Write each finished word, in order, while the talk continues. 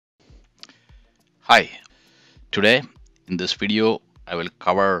Hi, today in this video I will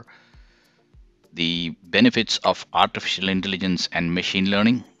cover the benefits of artificial intelligence and machine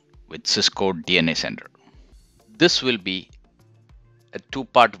learning with Cisco DNA Center. This will be a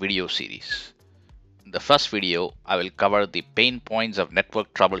two-part video series. In the first video, I will cover the pain points of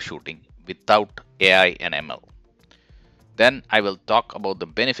network troubleshooting without AI and ML. Then I will talk about the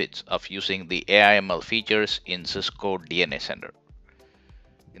benefits of using the AI ML features in Cisco DNA Center.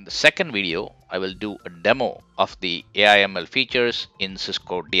 In the second video, I will do a demo of the AI/ML features in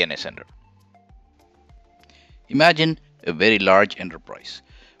Cisco DNA Center. Imagine a very large enterprise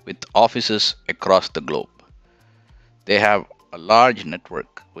with offices across the globe. They have a large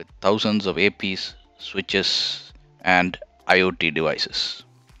network with thousands of APs, switches, and IoT devices.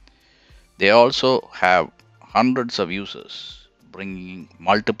 They also have hundreds of users, bringing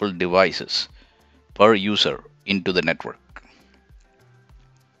multiple devices per user into the network.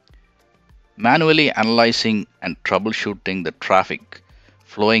 Manually analyzing and troubleshooting the traffic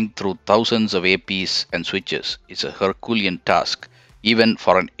flowing through thousands of APs and switches is a Herculean task, even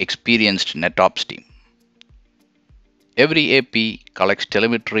for an experienced NetOps team. Every AP collects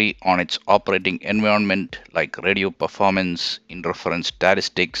telemetry on its operating environment like radio performance, interference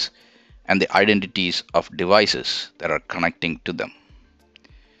statistics, and the identities of devices that are connecting to them.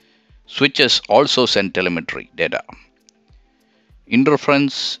 Switches also send telemetry data.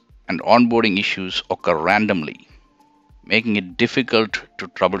 Interference and onboarding issues occur randomly, making it difficult to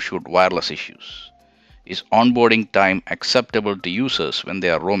troubleshoot wireless issues. Is onboarding time acceptable to users when they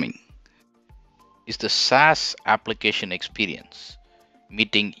are roaming? Is the SaaS application experience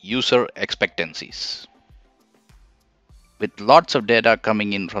meeting user expectancies? With lots of data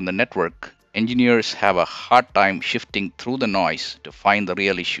coming in from the network, engineers have a hard time shifting through the noise to find the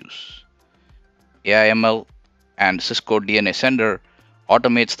real issues. AI/ML and Cisco DNA Center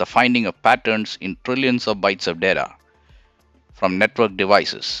automates the finding of patterns in trillions of bytes of data from network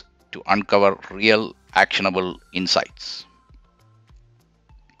devices to uncover real actionable insights.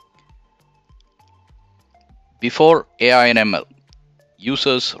 Before AI and ML,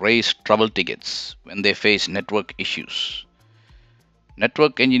 users raise trouble tickets when they face network issues.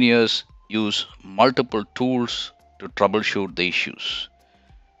 Network engineers use multiple tools to troubleshoot the issues.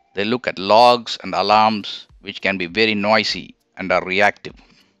 They look at logs and alarms, which can be very noisy and are reactive.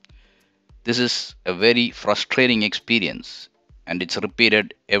 This is a very frustrating experience, and it's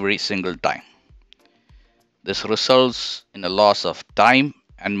repeated every single time. This results in a loss of time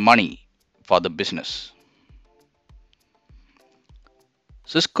and money for the business.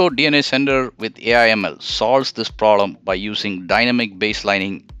 Cisco DNA Center with AI/ML solves this problem by using dynamic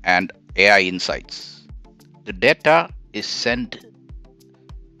baselining and AI insights. The data is sent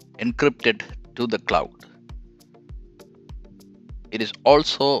encrypted to the cloud. It is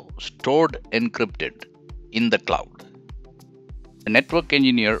also stored encrypted in the cloud. The network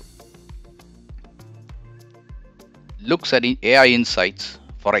engineer looks at AI insights,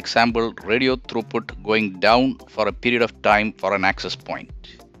 for example, radio throughput going down for a period of time for an access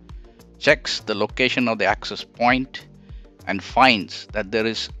point, checks the location of the access point, and finds that there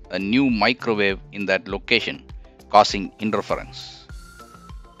is a new microwave in that location causing interference,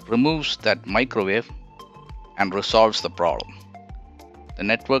 removes that microwave, and resolves the problem. The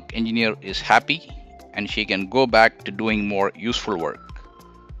network engineer is happy and she can go back to doing more useful work.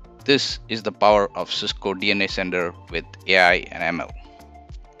 This is the power of Cisco DNA Center with AI and ML.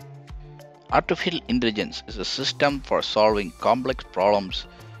 Artificial intelligence is a system for solving complex problems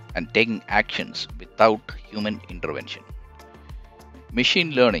and taking actions without human intervention.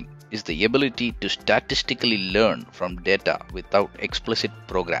 Machine learning is the ability to statistically learn from data without explicit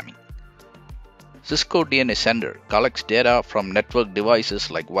programming. Cisco DNA Center collects data from network devices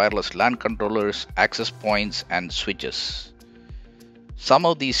like wireless LAN controllers, access points, and switches. Some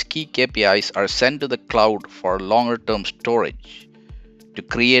of these key KPIs are sent to the cloud for longer-term storage to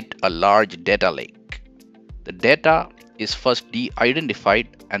create a large data lake. The data is first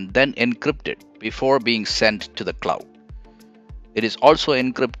de-identified and then encrypted before being sent to the cloud. It is also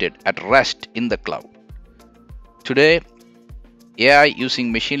encrypted at rest in the cloud. Today, AI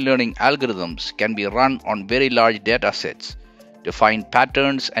using machine learning algorithms can be run on very large data sets to find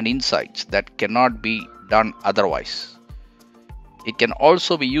patterns and insights that cannot be done otherwise. It can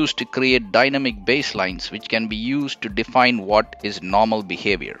also be used to create dynamic baselines which can be used to define what is normal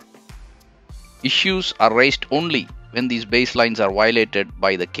behavior. Issues are raised only when these baselines are violated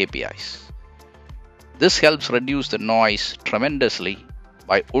by the KPIs. This helps reduce the noise tremendously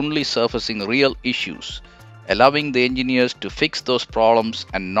by only surfacing real issues, allowing the engineers to fix those problems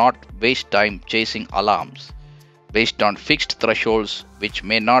and not waste time chasing alarms based on fixed thresholds which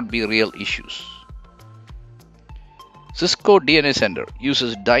may not be real issues. Cisco DNA Center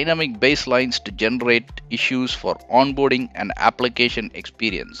uses dynamic baselines to generate issues for onboarding and application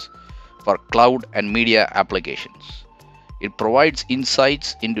experience for cloud and media applications. It provides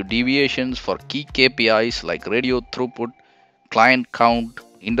insights into deviations for key KPIs like radio throughput, client count,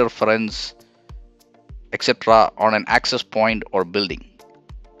 interference, etc. on an access point or building.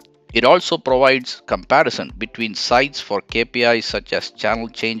 It also provides comparison between sites for KPIs such as channel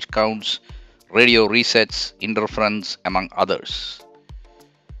change counts, radio resets, interference, among others.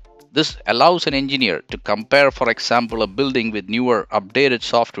 This allows an engineer to compare, for example, a building with newer, updated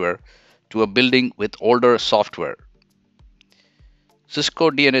software to a building with older software. Cisco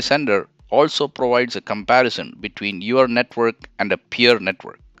DNA Center also provides a comparison between your network and a peer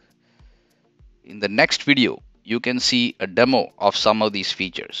network. In the next video, you can see a demo of some of these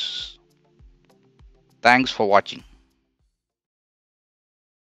features. Thanks for watching.